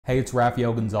Hey, it's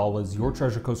Raphael Gonzalez, your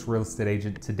Treasure Coast real estate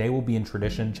agent. Today we'll be in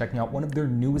Tradition checking out one of their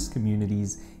newest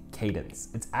communities, Cadence.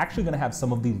 It's actually going to have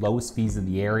some of the lowest fees in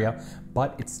the area,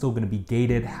 but it's still going to be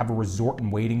gated, have a resort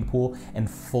and waiting pool, and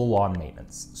full-on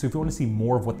maintenance. So if you want to see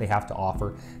more of what they have to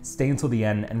offer, stay until the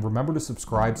end and remember to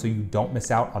subscribe so you don't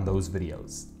miss out on those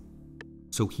videos.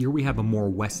 So here we have a more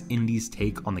West Indies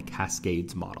take on the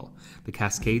Cascades model. The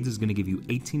Cascades is going to give you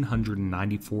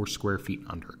 1,894 square feet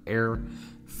under air,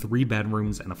 3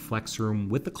 bedrooms and a flex room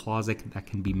with a closet that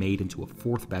can be made into a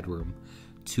 4th bedroom,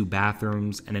 2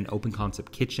 bathrooms, and an open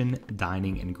concept kitchen,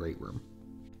 dining, and great room.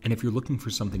 And if you're looking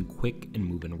for something quick and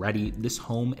move-in ready, this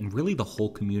home and really the whole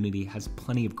community has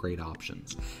plenty of great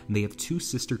options. And they have 2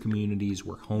 sister communities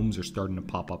where homes are starting to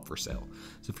pop up for sale.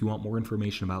 So if you want more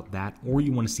information about that or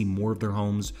you want to see more of their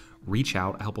homes, reach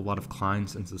out. I help a lot of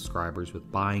clients and subscribers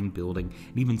with buying, building,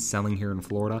 and even selling here in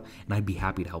Florida, and I'd be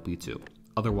happy to help you too.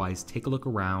 Otherwise, take a look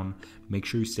around, make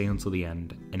sure you stay until the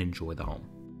end, and enjoy the home.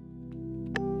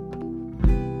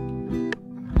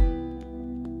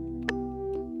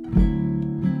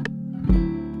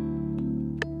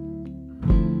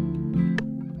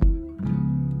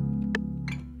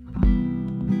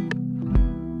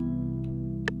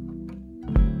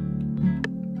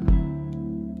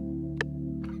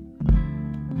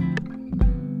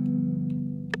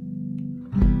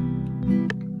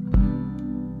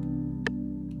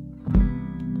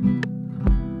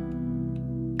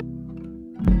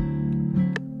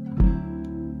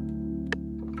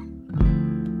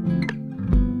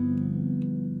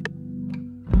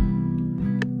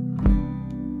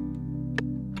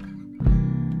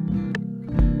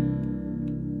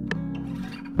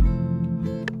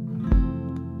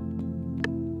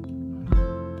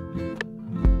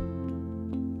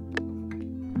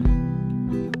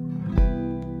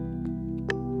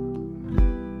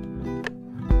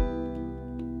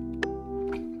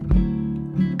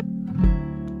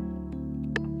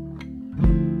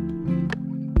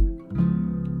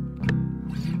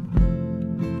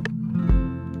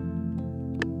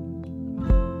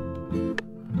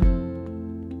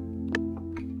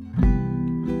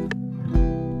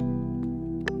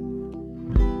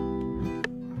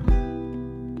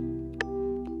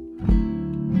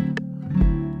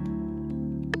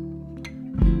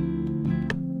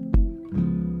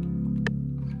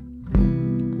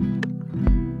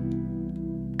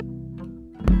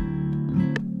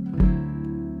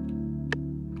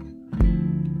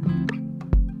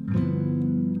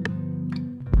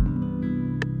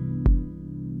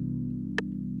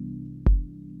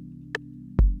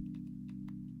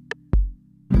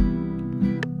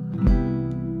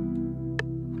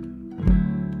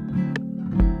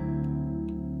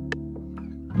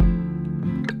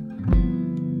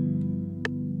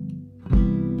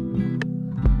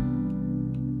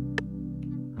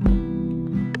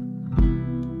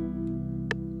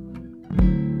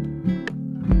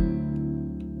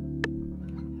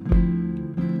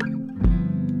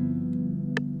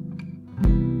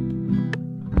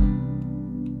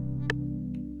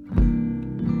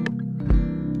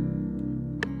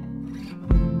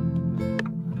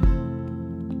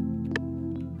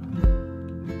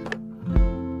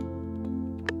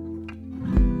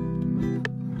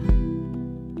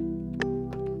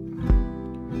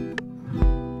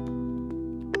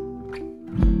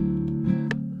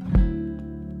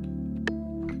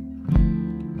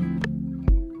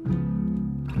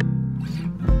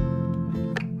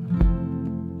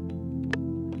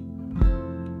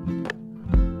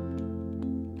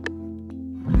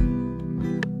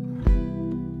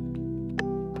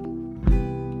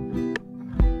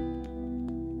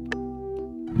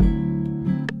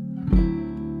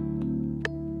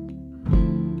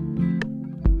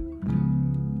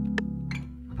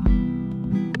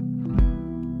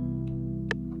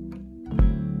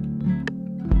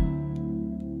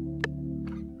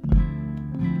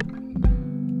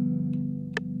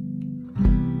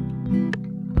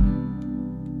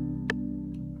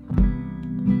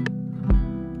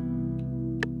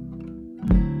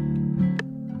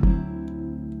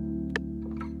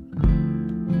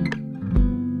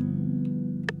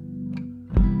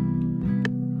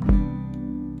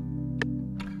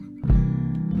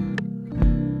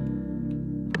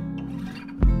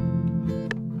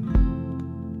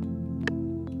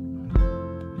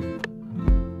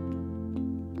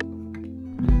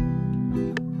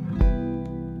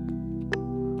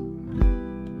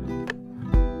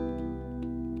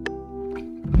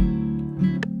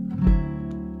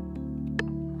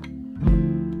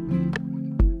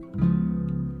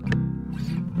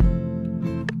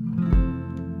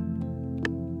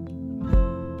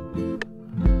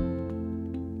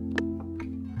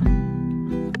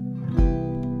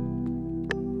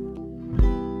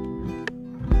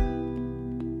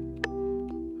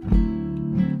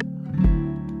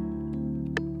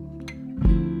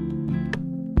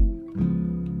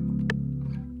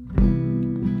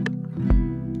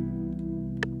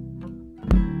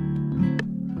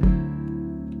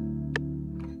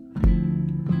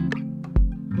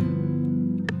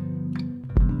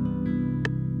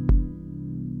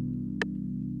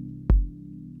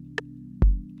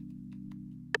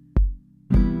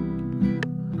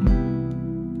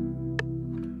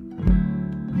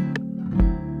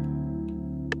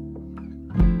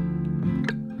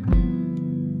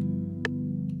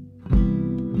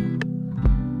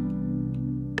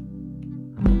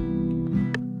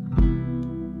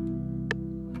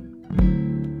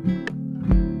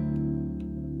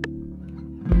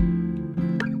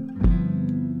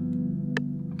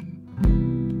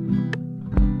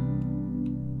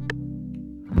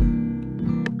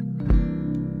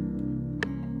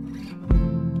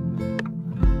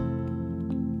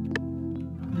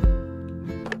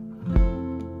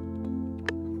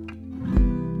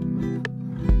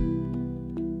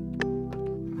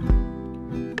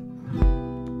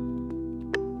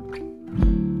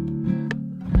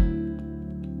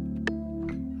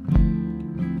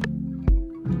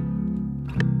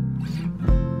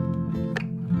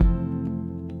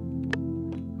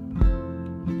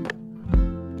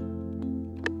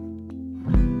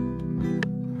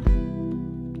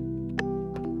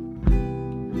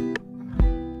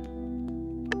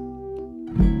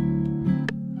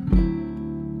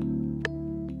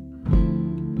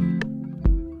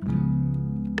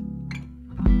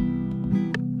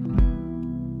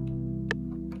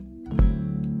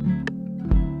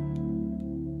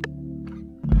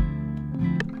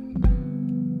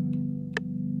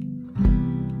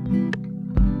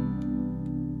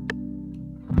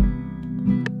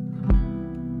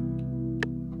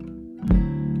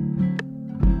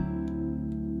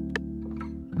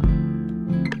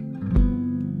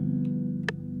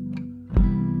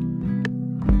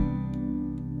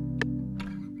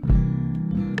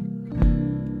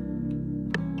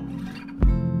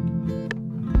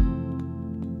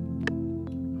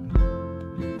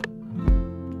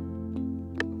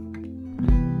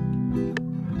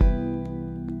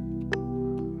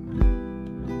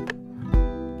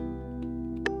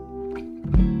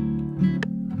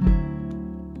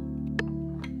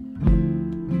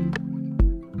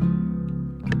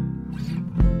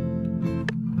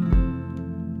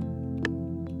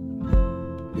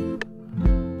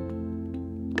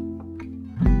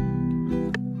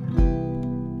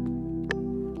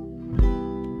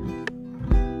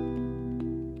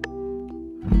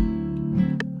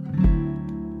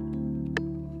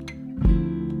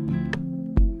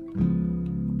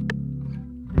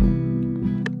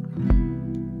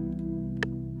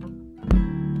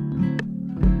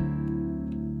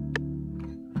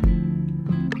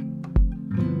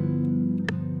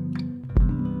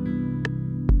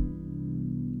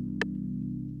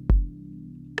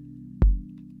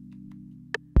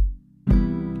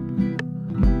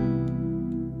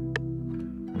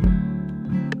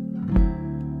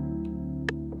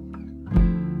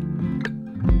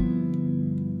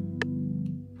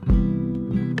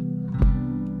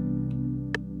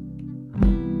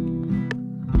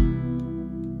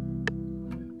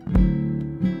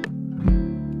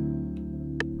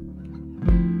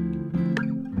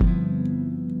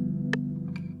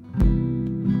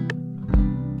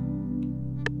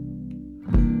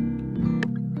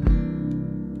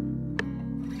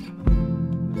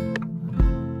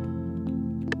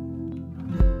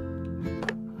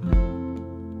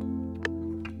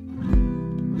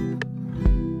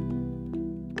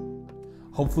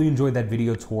 Hopefully you enjoyed that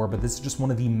video tour, but this is just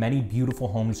one of the many beautiful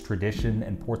homes Tradition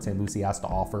and Port Saint Lucie has to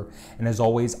offer. And as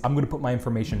always, I'm gonna put my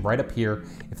information right up here.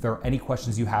 If there are any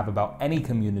questions you have about any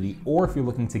community, or if you're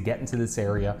looking to get into this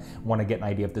area, wanna get an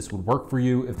idea if this would work for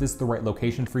you, if this is the right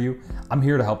location for you, I'm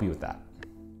here to help you with that.